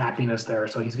finds his happiness there,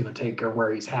 so he's going to take her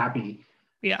where he's happy.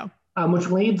 Yeah. Which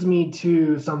leads me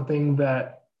to something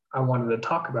that I wanted to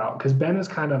talk about, because Ben is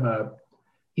kind of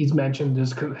he's mentioned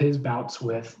his bouts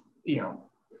with,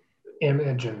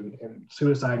 image and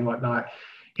suicide and whatnot.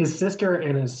 His sister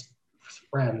and his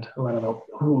friend, who I don't know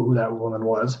who that woman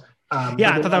was. I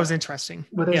thought that was interesting.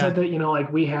 But they said that,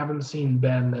 we haven't seen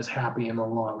Ben this happy in a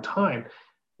long time,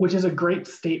 which is a great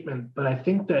statement. But I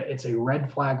think that it's a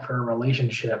red flag for a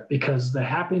relationship, because the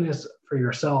happiness for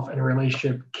yourself in a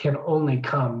relationship can only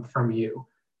come from your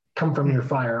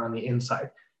fire on the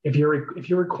inside. If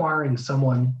you're requiring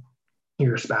someone,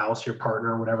 your spouse, your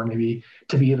partner, whatever, maybe,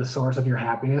 to be the source of your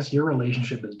happiness, your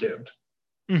relationship is doomed.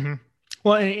 Mm-hmm.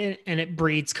 Well, and it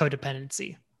breeds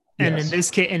codependency. And yes.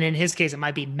 in his case, it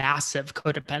might be massive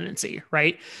codependency,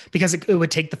 right? Because it would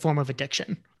take the form of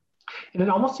addiction. And it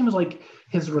almost seems like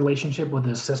his relationship with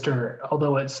his sister,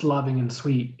 although it's loving and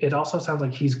sweet, it also sounds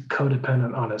like he's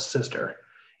codependent on his sister.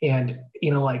 And,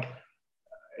 like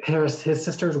his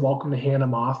sister is welcome to hand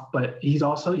him off, but he's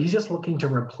just looking to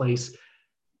replace,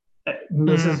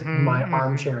 this is my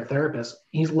armchair therapist.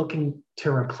 He's looking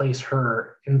to replace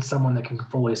her in someone that can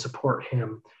fully support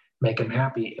him, make him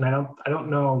happy. And I don't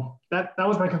know, that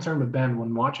was my concern with Ben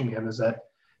when watching him,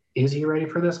 is he ready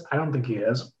for this? I don't think he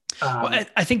is. Well,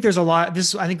 I think there's I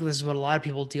think this is what a lot of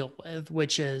people deal with,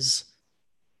 which is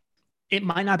it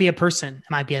might not be a person. It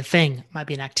might be a thing. It might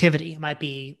be an activity. It might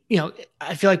be,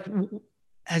 I feel like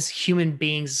as human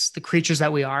beings, the creatures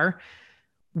that we are,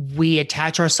 we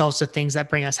attach ourselves to things that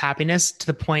bring us happiness to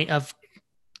the point of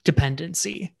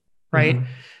dependency, right? Mhm.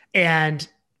 And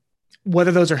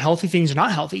whether those are healthy things or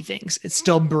not healthy things, it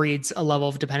still breeds a level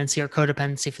of dependency or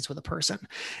codependency if it's with a person.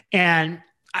 And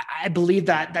I believe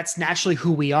that that's naturally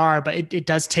who we are, but it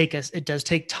does take us, it does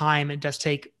take time. It does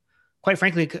take, quite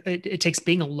frankly, it takes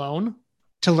being alone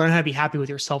to learn how to be happy with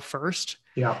yourself first.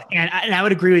 Yeah. And I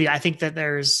would agree with you. I think that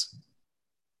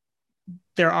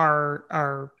there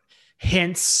are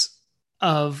hints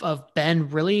of Ben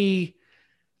really,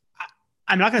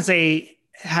 I'm not going to say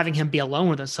having him be alone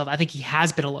with himself. I think he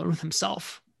has been alone with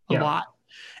himself a Yeah. lot.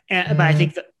 But I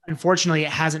think that unfortunately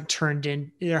it hasn't turned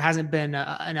in, there hasn't been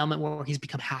an element where he's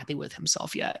become happy with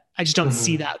himself yet. I just don't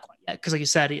see Mhm. that quite yet. Cause like you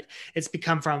said, it's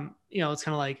become from, it's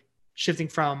kind of like shifting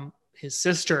from his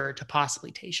sister to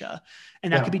possibly Tasha.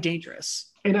 And that could Yeah. be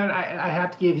dangerous. And I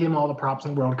have to give him all the props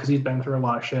in the world because he's been through a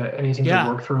lot of shit and he seems to Yeah.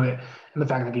 work through it. And the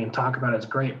fact that he can talk about it is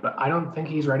great. But I don't think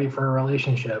he's ready for a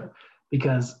relationship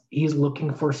because he's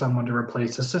looking for someone to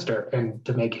replace his sister and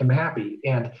to make him happy.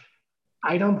 And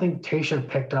I don't think Tasha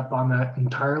picked up on that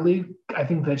entirely. I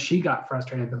think that she got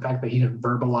frustrated at the fact that he didn't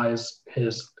verbalize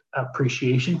his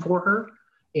appreciation for her.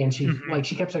 And Mhm.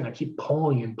 she kept saying, I keep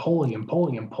pulling and pulling and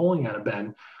pulling and pulling out of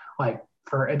Ben. I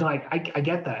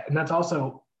get that. And that's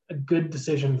also a good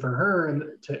decision for her and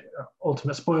to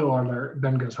ultimate spoiler alert,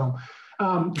 Ben goes home.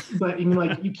 But even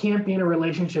like you can't be in a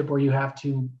relationship where you have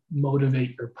to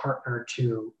motivate your partner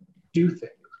to do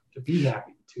things, to be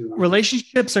happy, to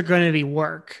Relationships are going to be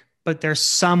work, but there's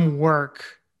some work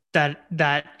that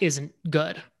isn't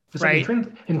good, just like right?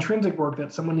 intrinsic work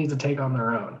that someone needs to take on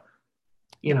their own,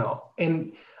 you Yep. know.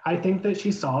 And I think that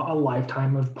she saw a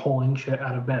lifetime of pulling shit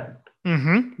out of Ben.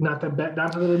 Mm-hmm. Not that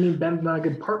I mean Ben's not a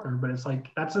good partner, but it's like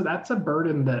that's a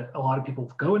burden that a lot of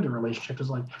people go into relationships is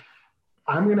like,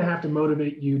 I'm gonna have to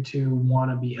motivate you to want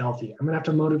to be healthy. I'm gonna have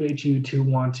to motivate you to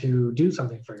want to do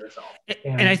something for yourself.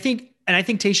 And I And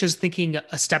think Tasha's thinking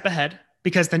a step ahead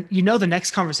because then the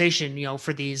next conversation,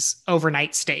 for these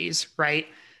overnight stays, right?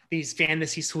 These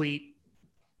fantasy suite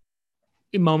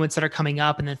moments that are coming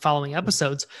up and then following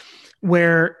episodes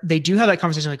where they do have that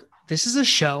conversation like this is a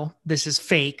show, this is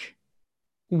fake.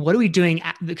 What are we doing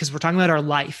because we're talking about our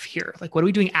life here. Like what are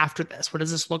we doing after this? What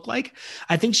does this look like?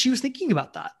 I think she was thinking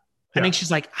about that. I yeah, think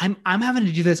she's like, I'm having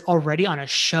to do this already on a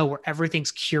show where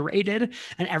everything's curated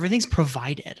and everything's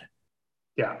provided.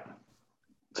 yeah.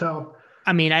 So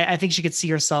I mean, I think she could see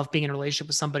herself being in a relationship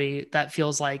with somebody that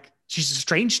feels like she's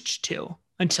estranged to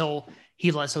until he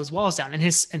lets those walls down. And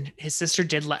his sister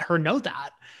did let her know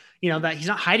that, that he's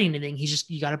not hiding anything. He's just,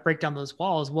 you got to break down those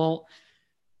walls. Well,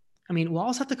 I mean,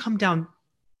 walls have to come down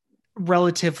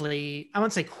relatively, I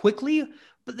wouldn't say quickly,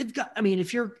 but they've got, I mean,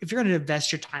 if you're going to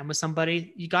invest your time with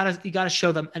somebody, you gotta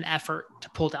show them an effort to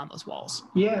pull down those walls.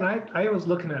 yeah, and I was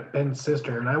looking at Ben's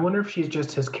sister, and I wonder if she's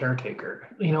just his caretaker,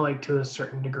 like to a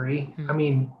certain degree. I Hmm.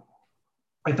 mean,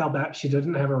 I felt that she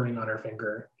doesn't have a ring on her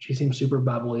finger. She seems super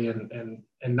bubbly and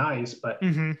nice, but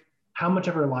Mm-hmm. how much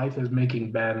of her life is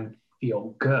making Ben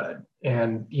feel good?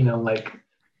 And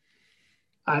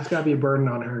that's got to be a burden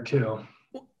on her too.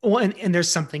 Well, and there's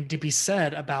something to be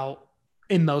said about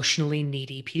emotionally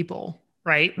needy people,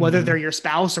 right? Whether they're Mm-hmm. your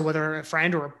spouse or whether a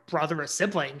friend or a brother or a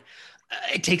sibling,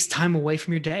 it takes time away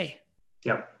from your day,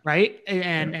 Yep. right?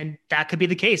 And Yep. and that could be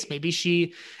the case. Maybe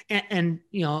she, and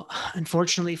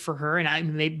unfortunately for her,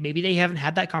 and maybe they haven't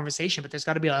had that conversation, but there's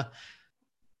got to be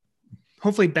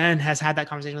hopefully Ben has had that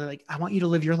conversation with her, like, I want you to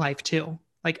live your life too.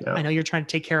 Like, I know Yep. you're trying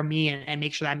to take care of me and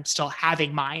make sure that I'm still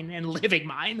having mine and living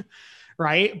mine,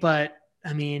 right? But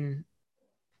I mean,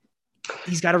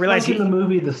 he's got to It's realize like in the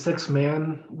movie The Sixth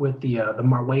Man with the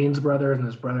Marwanes brothers, and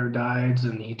his brother dies,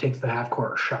 and he takes the half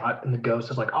court shot, and the ghost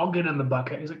is like, "I'll get in the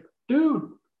bucket." He's like, "Dude,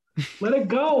 let it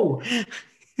go.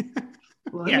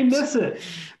 Let me yes, miss it." That's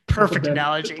what perfect Ben.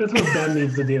 analogy, That's what Ben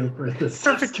needs to do for the perfect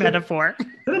sister. Is metaphor.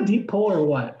 that a deep pull or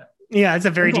what? Yeah, it's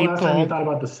a very When's the deep last time you pull. thought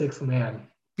about The Sixth Man?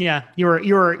 Yeah, you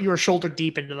were shoulder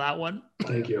deep into that one.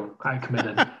 Thank you. I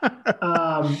committed.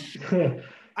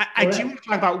 I Well, do want to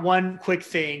talk about one quick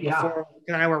thing yeah, before,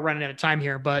 because I know we're running out of time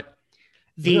here, but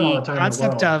we got all the the time in the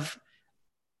concept world. of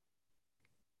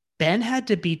Ben had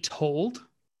to be told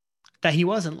that he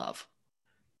was in love.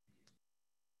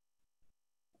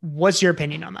 What's your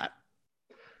opinion on that?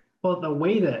 Well, the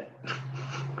way that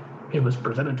it was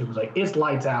presented to him was like, "It's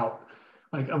lights out."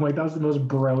 Like I'm like, that was the most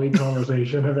broy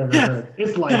conversation I've ever heard.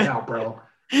 It's lights out, bro.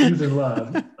 He's in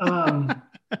love.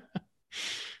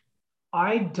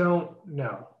 I don't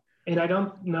know, and I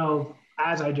don't know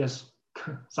as I just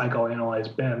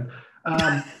psychoanalyze Ben.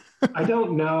 I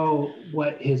don't know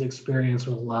what his experience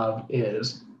with love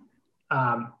is.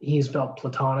 He's felt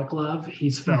platonic love.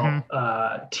 He's Mm-hmm.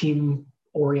 felt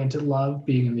team-oriented love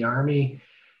being in the Army.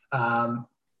 Um,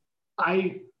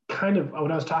 I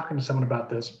when I was talking to someone about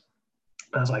this,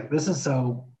 I was like, this is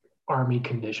so Army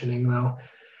conditioning, though.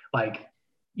 Like,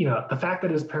 the fact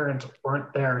that his parents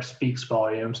weren't there speaks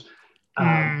volumes. The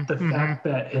Mm-hmm. fact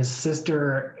that his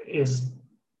sister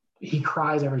he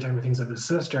cries every time he thinks of his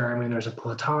sister. I mean, there's a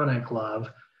platonic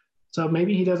love. So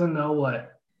maybe he doesn't know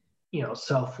what,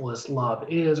 selfless love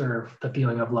is or the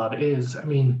feeling of love is. I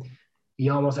mean,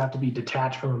 you almost have to be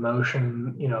detached from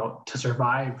emotion, to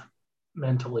survive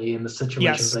mentally in the situations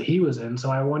Yes. that he was in. So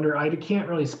I wonder, I can't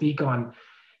really speak on,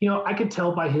 I could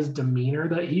tell by his demeanor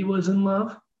that he was in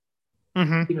love,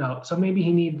 Mm-hmm. so maybe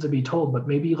he needs to be told, but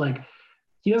maybe like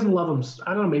he doesn't love him.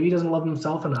 I don't know. Maybe he doesn't love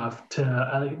himself enough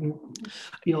to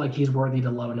feel like he's worthy to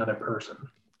love another person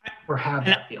or have And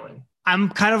that feeling. I'm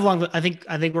kind of along I think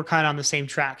we're kind of on the same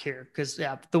track here because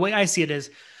yeah, the way I see it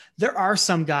is there are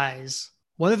some guys,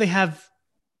 whether they have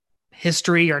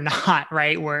history or not,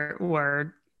 right?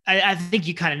 Where I think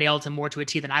you kind of nailed him more to a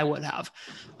T than I would have.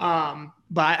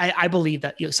 But I believe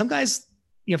that some guys,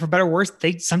 for better or worse,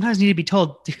 they sometimes need to be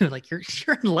told, dude, like you're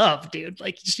in love, dude.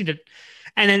 Like you just need to,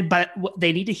 and then but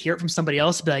they need to hear it from somebody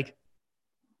else to be like,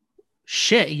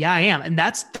 shit, yeah, I am, and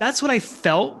that's what I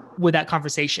felt with that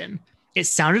conversation. It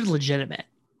sounded legitimate,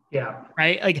 Yeah.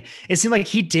 right? Like it seemed like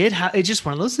he did have it's just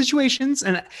one of those situations.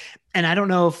 And I don't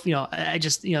know if, I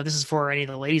just, this is for any of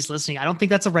the ladies listening. I don't think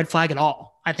that's a red flag at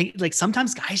all. I think like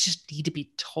sometimes guys just need to be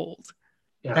told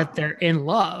Yeah. that they're in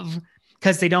love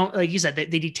because they don't, like you said, they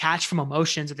detach from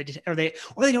emotions or they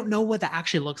don't know what that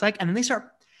actually looks like. And then they start,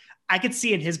 I could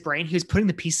see in his brain, he was putting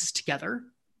the pieces together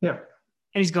Yeah.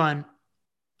 and he's going,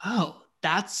 oh,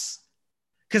 that's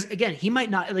because again, he might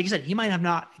not, like you said, he might have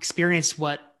not experienced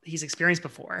what he's experienced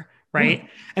before, Yeah. right?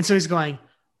 And so he's going,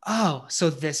 oh, so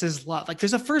this is love. Like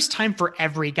there's a first time for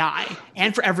every guy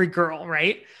and for every girl,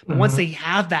 right? But Mm-hmm. once they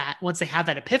have that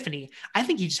epiphany, I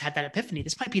think he just had that epiphany.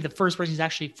 This might be the first person he's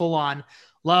actually full on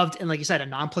loved, and like you said, a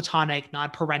non-platonic,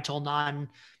 non-parental,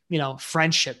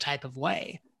 friendship type of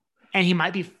way. And he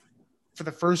might be for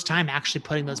the first time actually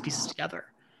putting those pieces together.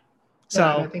 Yeah.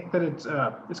 And I So think that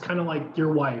it's kind of like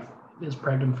your wife is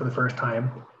pregnant for the first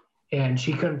time and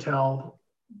she couldn't tell,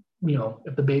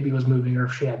 if the baby was moving or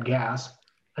if she had gas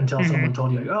until someone mhm,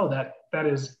 told you like, oh, that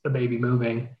is the baby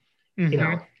moving,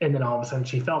 mhm. and then all of a sudden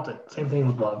she felt it. Same thing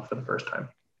with love for the first time.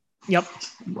 Yep.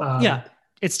 Um, Yeah.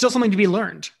 It's still something to be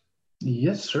learned.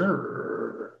 yes,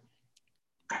 sir.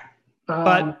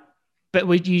 But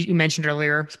Um, you mentioned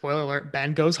earlier, spoiler alert,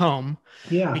 Ben goes home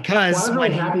yeah. Well, I because was really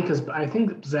when he happy because I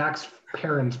think Zach's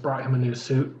parents brought him a new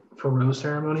suit for rose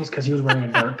ceremonies because he was wearing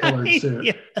a dark colored suit.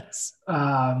 yes.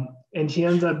 And she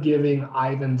ends up giving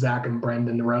Ivan, Zach, and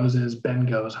Brendan roses. Ben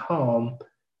goes home.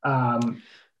 Um,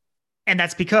 And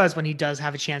that's because when he does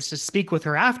have a chance to speak with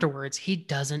her afterwards, he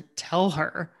doesn't tell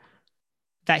her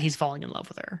that he's falling in love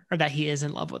with her or that he is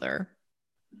in love with her,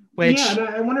 yeah, and which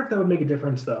I wonder if that would make a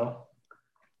difference, though.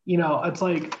 It's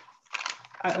like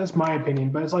that's my opinion,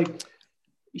 but it's like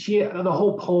the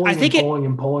whole I pulling and think it pulling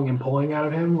and pulling and pulling out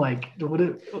of him. Like, would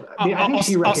it? I mean, I think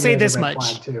she I'll say recognized a this red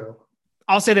flag much. too.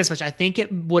 I'll say this much. I think it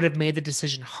would have made the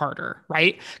decision harder,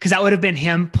 right? Because that would have been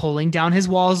him pulling down his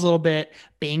walls a little bit,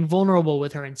 being vulnerable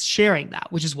with her and sharing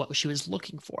that, which is what she was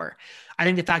looking for. I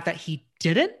think the fact that he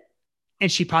didn't,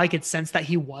 and she probably could sense that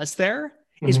he was there,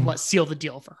 is Mm-hmm. what sealed the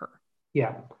deal for her.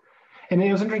 Yeah, and it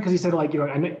was interesting because he said like,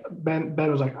 Ben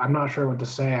was like, I'm not sure what to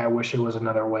say. I wish it was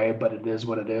another way, but it is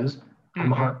what it is. I'm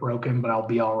Mm-hmm. heartbroken, but I'll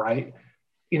be all right.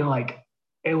 Like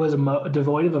it was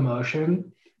devoid of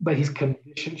emotion, but he's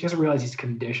conditioned. She doesn't realize he's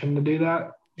conditioned to do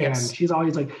that. And Yes. she's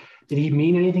always like, did he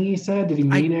mean anything he said? Did he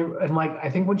I mean it? And like, I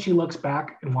think when she looks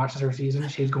back and watches her season,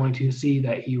 she's going to see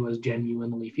that he was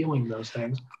genuinely feeling those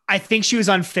things. I think she was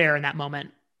unfair in that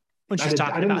moment when I she's did. I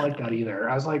talking didn't about him. like that either.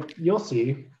 I was like, you'll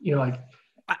see. Like,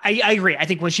 I agree. I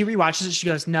think when she rewatches it, she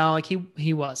goes, "No, like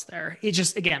he was there." It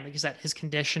just again, like you said, his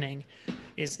conditioning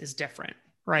is different,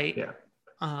 right? yeah,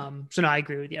 So no, I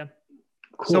agree with you.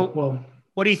 cool. So Well,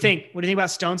 what do you think? What do you think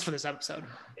about Stones for this episode?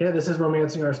 yeah, this is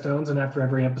Romancing Our Stones. And after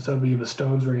every episode, we give a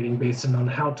Stones rating based on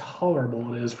how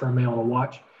tolerable it is for a male to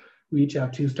watch. We each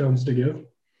have 2 stones to give.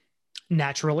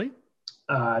 Naturally.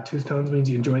 2 stones means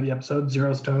you enjoy the episode.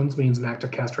 0 stones means an act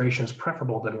of castration is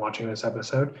preferable than watching this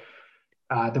episode.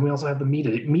 Then we also have the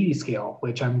meaty scale,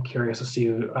 which I'm curious to see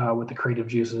with the creative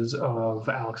juices of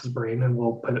Alex's brain, and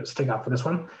we'll stick out for this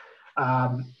one.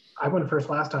 I went first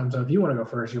last time, so if you want to go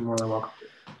first, you're more than welcome.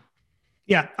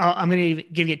 Yeah, I'm going to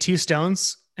give you 2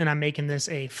 stones, and I'm making this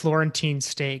a Florentine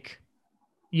steak.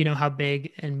 You know how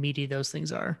big and meaty those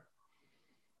things are,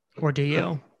 or do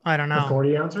you? I don't The know.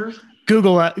 40 ounces?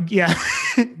 Google it. Yeah.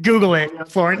 Google it.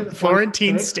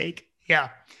 Florentine steak? steak. Yeah.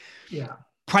 Yeah.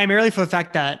 Primarily for the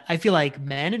fact that I feel like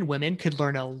men and women could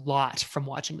learn a lot from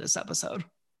watching this episode.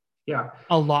 Yeah.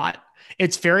 A lot.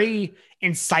 It's very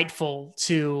insightful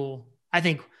to, I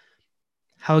think,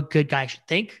 how a good guy should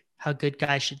think, how a good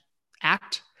guy should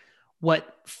act,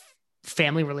 what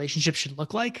family relationships should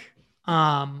look like.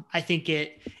 I think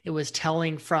it was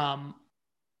telling from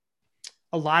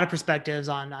a lot of perspectives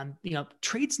on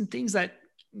traits and things that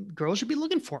girls should be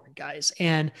looking for in guys.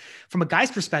 And from a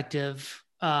guy's perspective,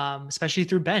 especially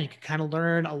through Ben, you could kind of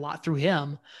learn a lot through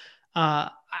him.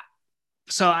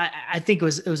 So I think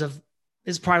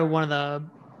it's probably one of the,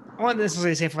 I wouldn't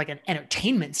necessarily say from like an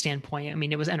entertainment standpoint. I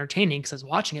mean, it was entertaining because I was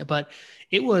watching it, but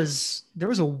there was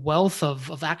a wealth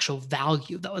of actual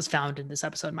value that was found in this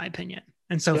episode, in my opinion.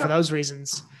 And so for those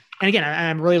reasons, and again,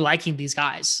 I'm really liking these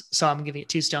guys. So I'm giving it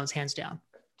 2 stones, hands down.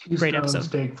 Great episode.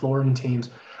 Steak, Florentines.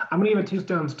 I'm going to give it 2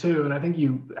 stones too. And I think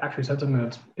you actually said something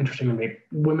that's interesting to me.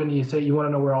 Women, you say you want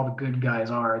to know where all the good guys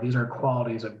are. These are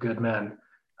qualities of good men.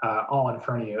 All in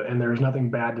front of you. And there's nothing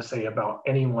bad to say about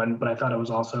anyone, but I thought it was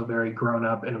also very grown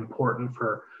up and important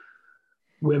for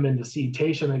women to see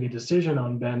Tayshia make a decision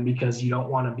on Ben, because you don't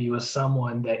want to be with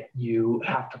someone that you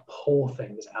have to pull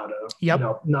things out of.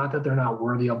 Yep. Not that they're not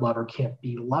worthy of love or can't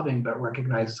be loving, but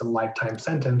recognize it's a lifetime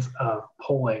sentence of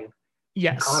pulling.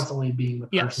 Yes. Constantly being the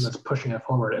person that's pushing it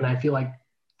forward. And I feel like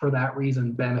for that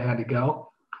reason, Ben had to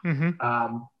go. Mm-hmm.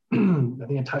 I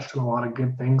think it touched on a lot of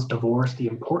good things. Divorce, the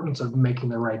importance of making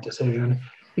the right decision.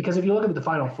 Because if you look at the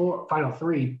final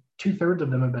 3, 2/3 of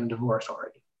them have been divorced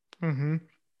already. Mm-hmm.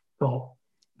 Well,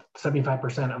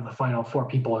 75% of the final 4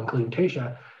 people, including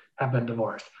Tayshia, have been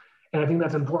divorced. And I think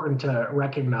that's important to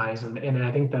recognize. And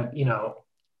I think that,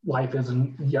 life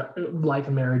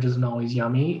and marriage isn't always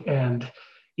yummy. And,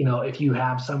 if you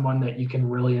have someone that you can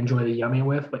really enjoy the yummy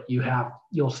with, but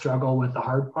you'll struggle with the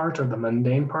hard parts or the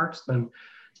mundane parts, then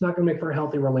it's not going to make for a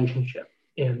healthy relationship.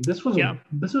 And this was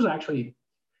actually,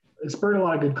 it spurred a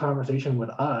lot of good conversation with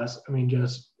us. I mean,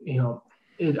 just,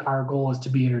 our goal is to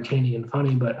be entertaining and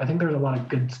funny, but I think there's a lot of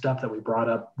good stuff that we brought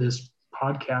up this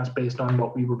podcast based on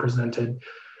what we were presented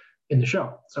in the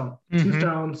show. So 2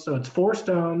 stones. So it's 4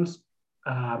 stones,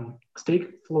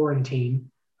 steak Florentine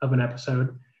of an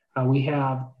episode. We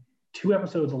have 2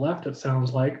 episodes left, it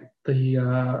sounds like, the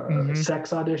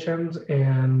sex auditions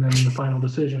and then the final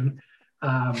decision.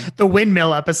 The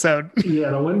windmill episode. Yeah,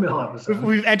 the windmill episode.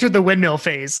 We've entered the windmill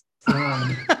phase.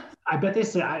 I bet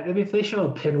if they show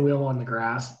a pinwheel on the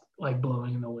grass, like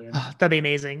blowing in the wind. That'd be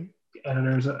amazing.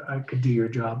 Editors, I could do your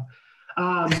job.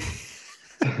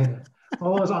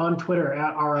 Follow us on Twitter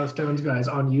at RO Stones Guys,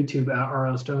 on YouTube at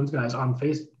RO Stones Guys, on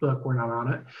Facebook, we're not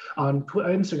on it, on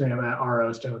Instagram at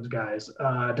RO Stones Guys.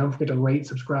 Don't forget to rate,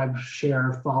 subscribe,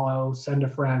 share, follow, send to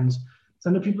friends,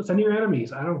 send to people, send to your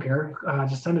enemies. I don't care.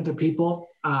 Just send it to people.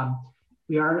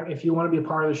 If you want to be a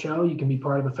part of the show, you can be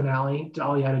part of the finale.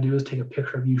 All you had to do is take a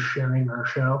picture of you sharing our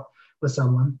show with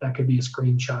someone. That could be a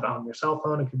screenshot on your cell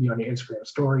phone. It could be on your Instagram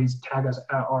stories. Tag us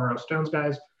at RO Stones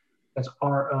Guys. That's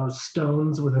RO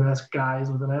Stones with an S,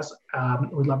 guys with an S.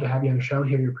 We'd love to have you on the show,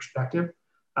 hear your perspective.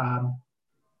 Other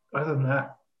than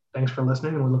that, thanks for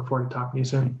listening, and we look forward to talking to you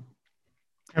soon.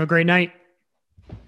 Have a great night.